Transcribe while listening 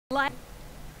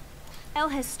Belial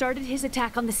has started his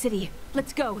attack on the city.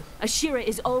 Let's go. Ashira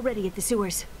is already at the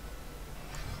sewers.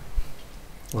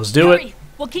 Let's do it.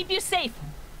 We'll keep you safe.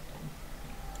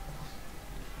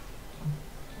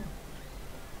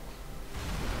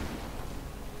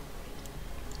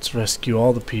 Let's rescue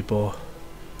all the people.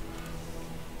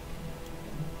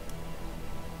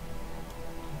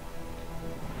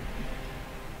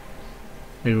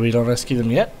 Maybe we don't rescue them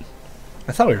yet?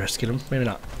 I thought we rescued them. Maybe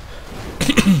not.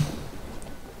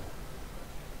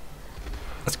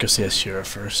 Let's go see Ashira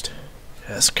first.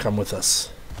 Yes, come with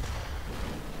us.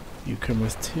 You come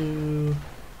with too.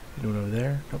 Anyone over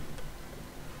there? Nope.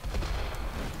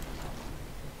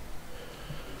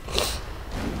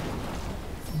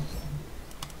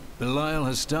 Belial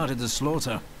has started the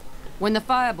slaughter. When the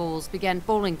fireballs began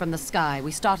falling from the sky,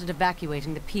 we started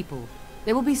evacuating the people.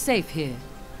 They will be safe here.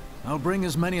 I'll bring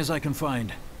as many as I can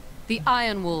find. The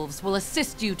Iron Wolves will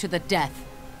assist you to the death.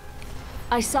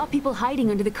 I saw people hiding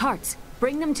under the carts.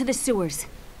 Bring them to the sewers.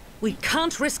 We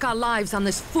can't risk our lives on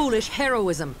this foolish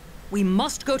heroism. We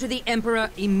must go to the Emperor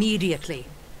immediately.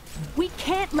 We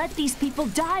can't let these people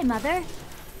die, Mother.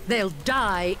 They'll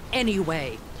die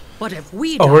anyway. But if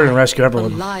we die, we're gonna rescue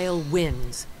everyone. Belial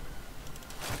wins.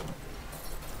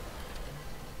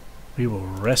 We will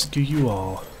rescue you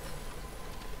all.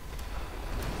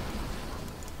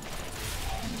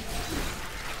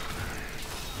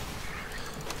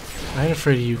 I ain't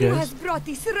afraid of you guys. Who has brought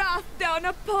this wrath down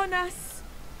upon us?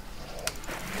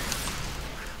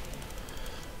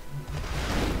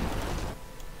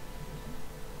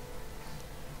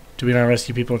 Do we not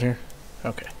rescue people in here?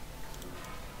 Okay.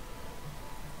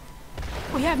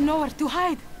 We have nowhere to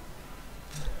hide.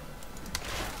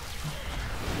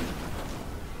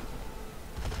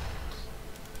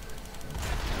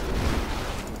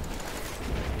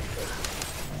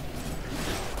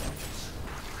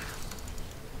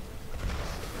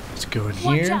 Let's go in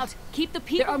Watch here. out! Keep the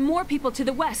people. There are more people to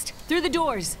the west. Through the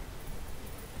doors.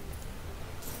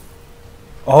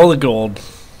 All the gold.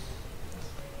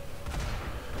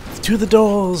 To the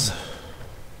doors.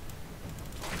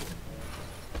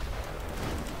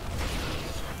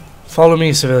 Follow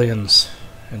me, civilians,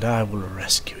 and I will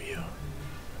rescue you.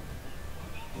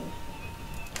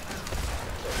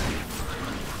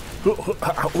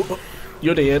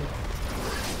 You're dead.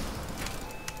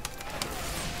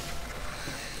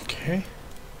 Okay.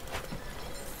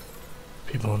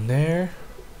 People in there.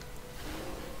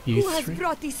 You Who has three.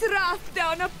 brought this wrath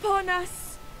down upon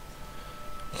us?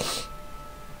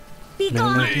 Be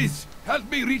gone! Please, help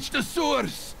me reach the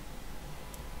sewers!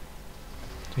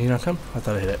 Did he not come? I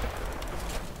thought I hit it.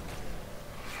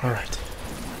 Alright.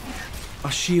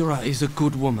 Ashira is a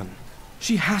good woman.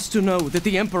 She has to know that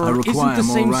the I Emperor isn't require the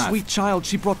more same wrath. sweet child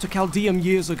she brought to Chaldeum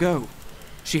years ago.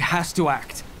 She has to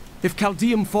act. If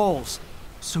Chaldeum falls,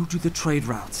 so do the trade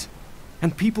routes.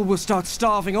 And people will start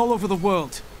starving all over the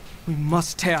world. We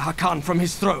must tear Hakan from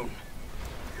his throne.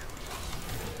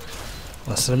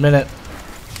 Less than a minute.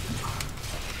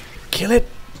 Kill it!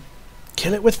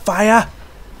 Kill it with fire!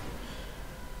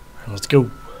 Alright, let's go.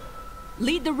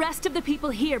 Lead the rest of the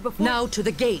people here before. Now to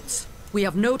the gates. We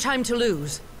have no time to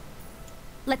lose.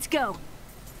 Let's go.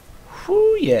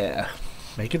 Whew, yeah.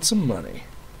 Making some money.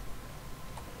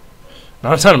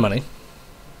 Not a ton of money.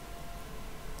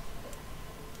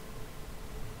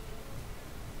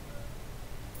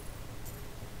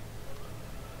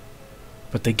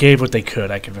 But they gave what they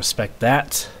could. I can respect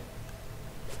that.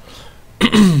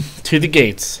 To the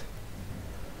gates.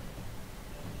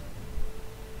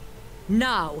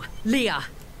 Now, Leah,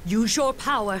 use your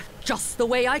power just the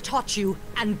way I taught you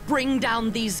and bring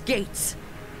down these gates.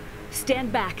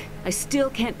 Stand back. I still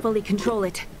can't fully control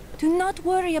it. Do not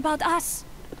worry about us.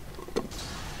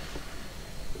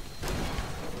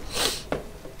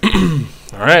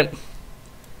 Alright.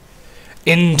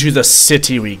 Into the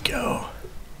city we go.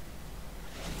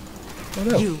 Oh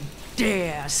no. You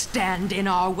dare stand in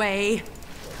our way?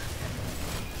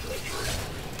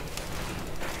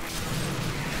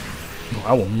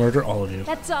 I will murder all of you.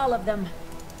 That's all of them.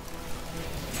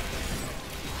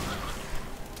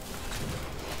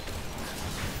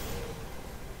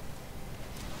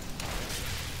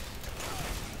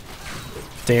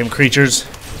 Damn creatures.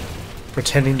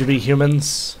 Pretending to be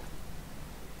humans.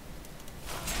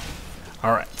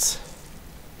 Alright.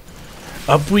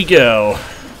 Up we go.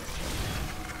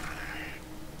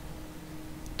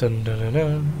 Dun, dun, dun,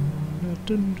 dun. Dun,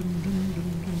 dun, dun, dun,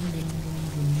 dun.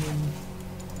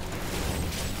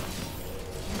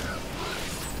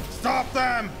 Stop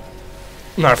them!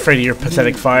 I'm not afraid of your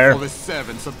pathetic fire. For the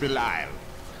servants of Belial.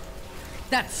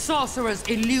 That sorcerer's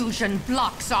illusion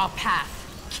blocks our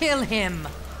path. Kill him.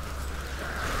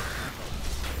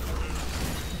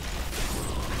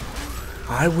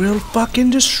 I will fucking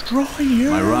destroy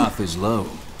you. My wrath is low.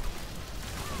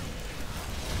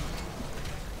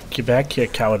 Get back here,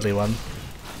 cowardly one.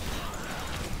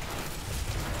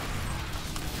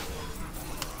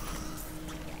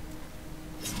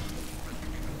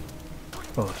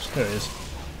 Oh, there it is.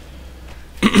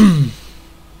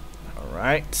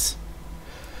 Alright.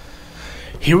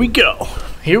 Here we go.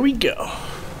 Here we go.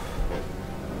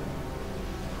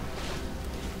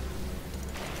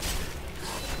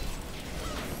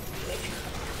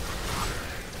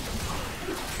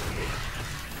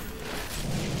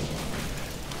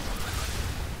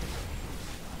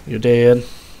 You're dead.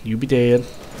 You be dead.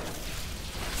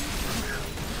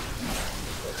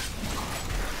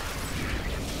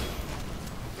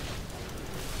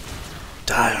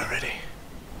 Die already.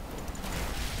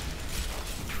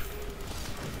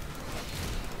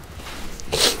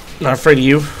 Not afraid of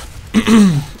you.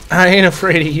 I ain't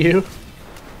afraid of you.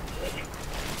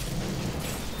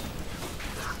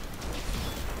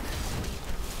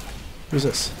 Who's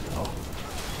this? Oh.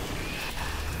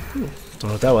 Don't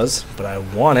know what that was, but I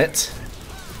want it.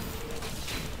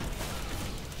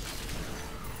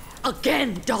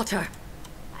 Again, daughter.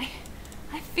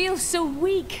 I feel so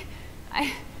weak.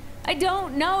 I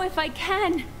don't know if I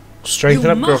can. Strengthen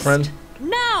You up, must. girlfriend.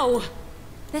 Now!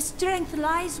 The strength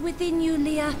lies within you,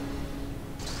 Leah.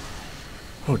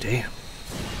 Oh, damn.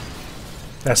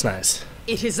 That's nice.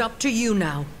 It is up to you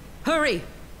now. Hurry!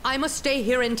 I must stay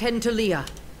here and tend to Leah.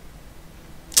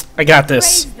 I got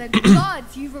this. Praise the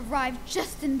gods, you've arrived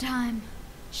just in time.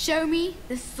 Show me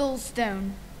the soul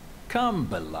stone. Come,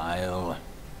 Belial.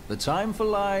 The time for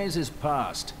lies is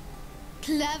past.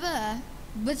 Clever.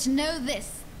 But know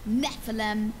this,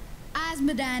 Nephilim.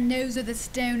 Asmodan knows of the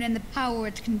stone and the power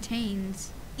it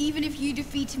contains. Even if you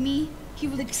defeat me, he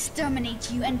will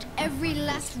exterminate you and every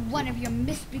last one of your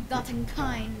misbegotten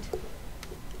kind.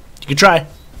 You can try.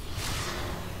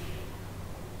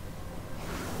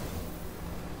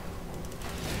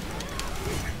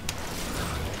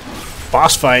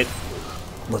 Boss fight.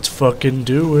 Let's fucking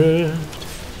do it.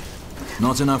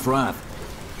 Not enough wrath.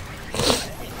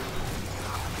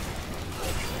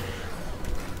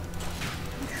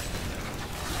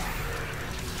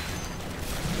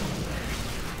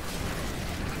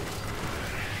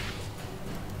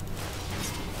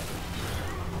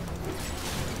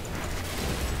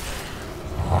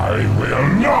 I will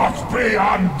not be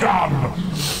undone!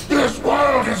 This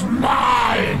world is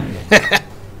mine!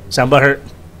 Sound butthurt.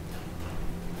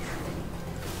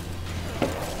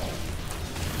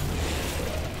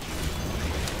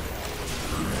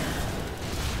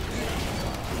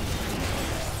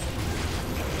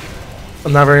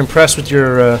 I'm not very impressed with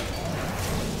your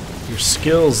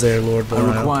skills there, Lord I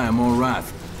Belial. require more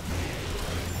wrath.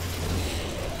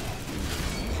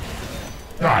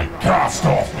 I cast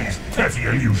off these petty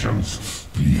illusions.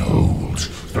 Behold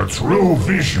the true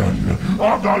vision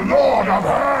of the Lord of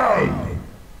Hell!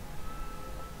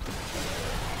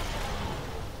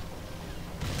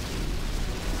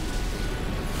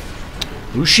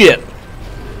 Oh shit.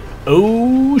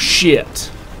 Oh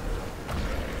shit.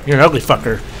 You're an ugly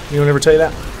fucker. You don't ever tell you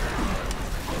that?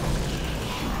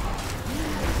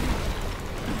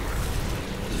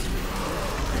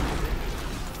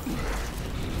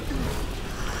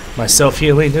 My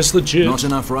self-healing is legit. Not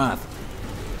enough wrath.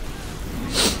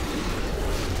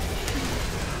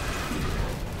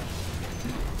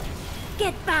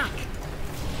 Get back!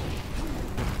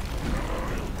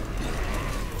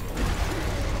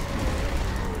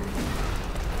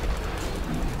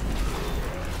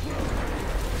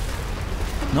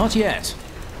 Not yet.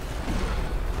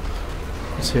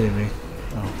 It's hitting me.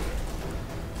 Oh.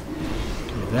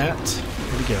 Do that.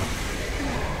 Here we go.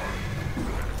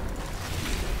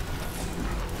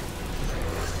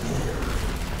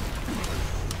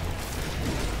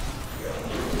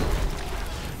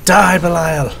 Die,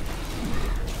 Belial!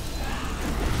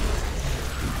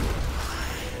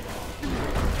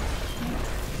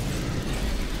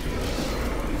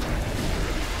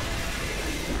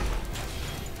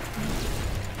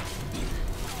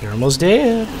 You're almost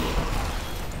dead.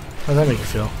 How'd that make you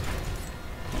feel?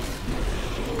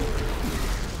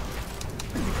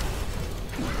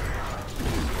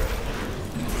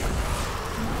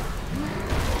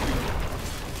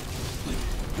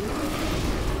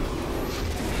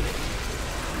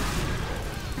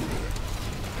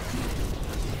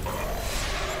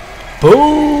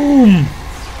 Boom!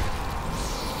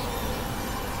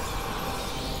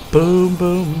 Boom,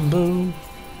 boom, boom.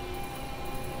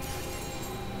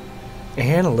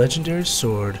 And a legendary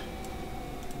sword.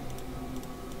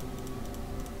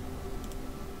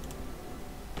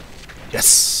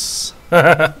 Yes!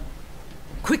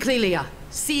 Quickly, Leah.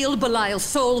 Seal Belial's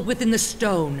soul within the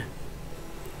stone.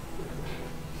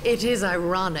 It is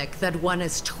ironic that one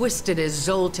as twisted as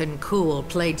Zoltan Kuhl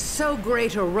played so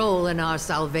great a role in our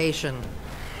salvation.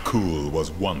 Kuhl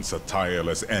was once a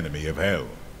tireless enemy of hell.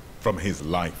 From his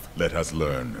life, let us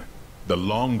learn. The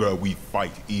longer we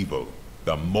fight evil,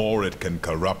 the more it can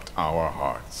corrupt our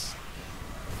hearts.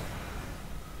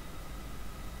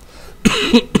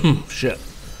 Shit.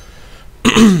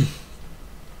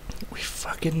 We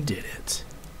fucking did it.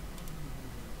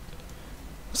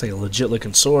 Looks like a legit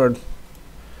looking sword.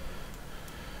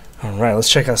 Alright, let's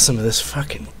check out some of this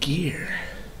fucking gear.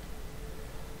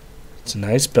 It's a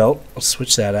nice belt. I'll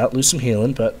switch that out. Lose some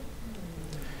healing, but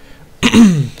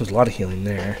there's a lot of healing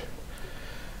there.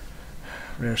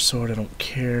 Rare sword, I don't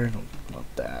care. Don't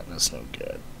want that. That's no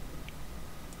good.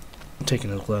 I'm taking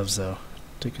the gloves though.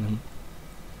 Taking them.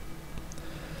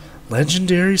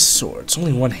 Legendary sword. It's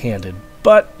only one-handed,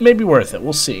 but maybe worth it.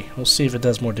 We'll see. We'll see if it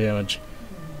does more damage.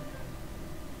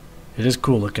 It is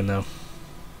cool looking though.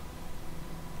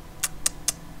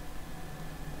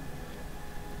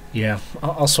 Yeah,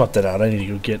 I'll swap that out. I need to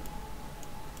go get.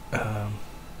 Oh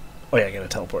yeah, I gotta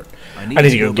teleport. I need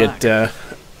to go get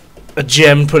a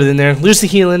gem, put it in there, lose the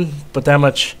healing, but that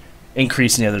much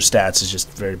increase in the other stats is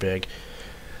just very big.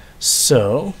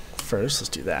 So first, let's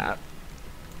do that.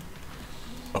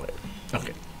 Oh wait,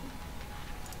 okay.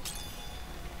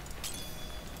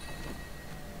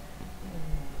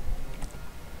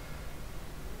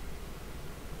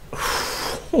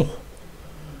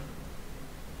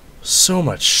 So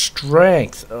much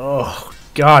strength. Oh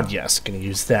god, yes, gonna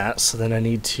use that. So then I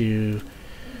need to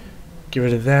get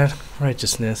rid of that.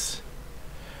 Righteousness.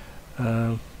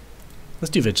 Let's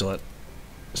do vigilant,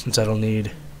 since I don't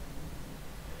need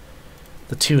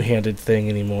the two-handed thing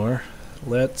anymore.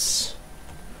 Let's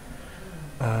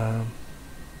put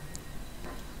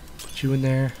you in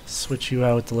there, switch you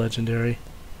out with the legendary,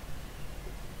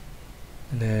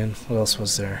 and then what else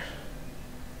was there?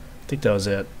 I think that was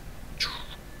it.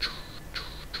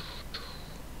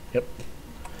 Yep.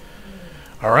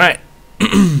 Alright.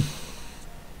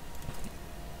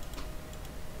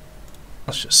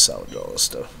 Let's just salvage all this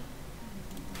stuff.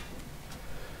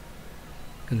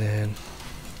 And then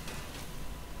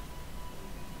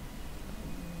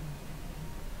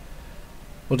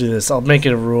we'll do this. I'll make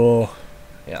it a rule.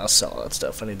 Yeah, I'll sell all that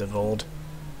stuff. I need the gold.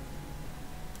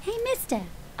 Hey, mister.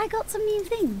 I got some new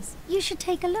things. You should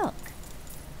take a look.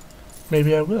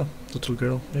 Maybe I will, little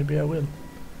girl. Maybe I will.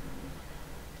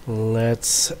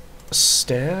 Let's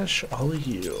stash all of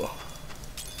you.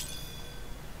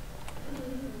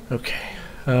 Okay.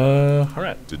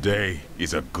 Alright. Today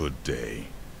is a good day.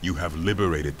 You have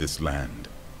liberated this land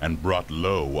and brought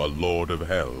low a lord of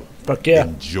hell. Fuck yeah.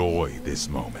 Enjoy this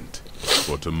moment,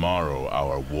 for tomorrow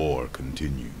our war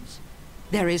continues.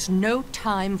 There is no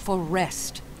time for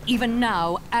rest. Even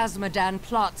now, Azmodan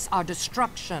plots our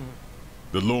destruction.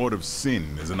 The Lord of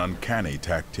Sin is an uncanny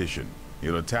tactician.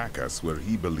 He'll attack us where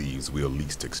he believes we'll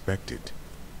least expect it.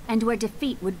 And where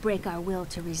defeat would break our will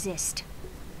to resist.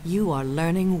 You are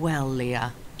learning well,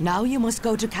 Leah. Now you must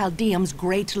go to Caldeum's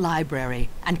great library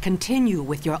and continue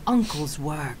with your uncle's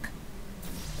work.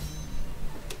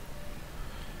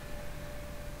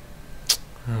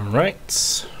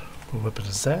 Alright. What weapon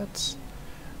is that?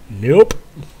 Nope.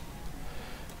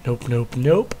 Nope, nope,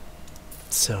 nope.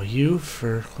 Sell you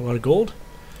for a lot of gold.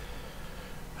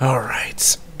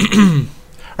 Alright.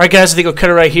 Alright guys, I think I'll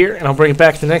cut it right here, and I'll bring it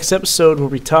back to the next episode where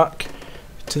we talk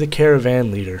to the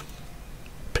caravan leader.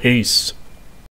 Peace.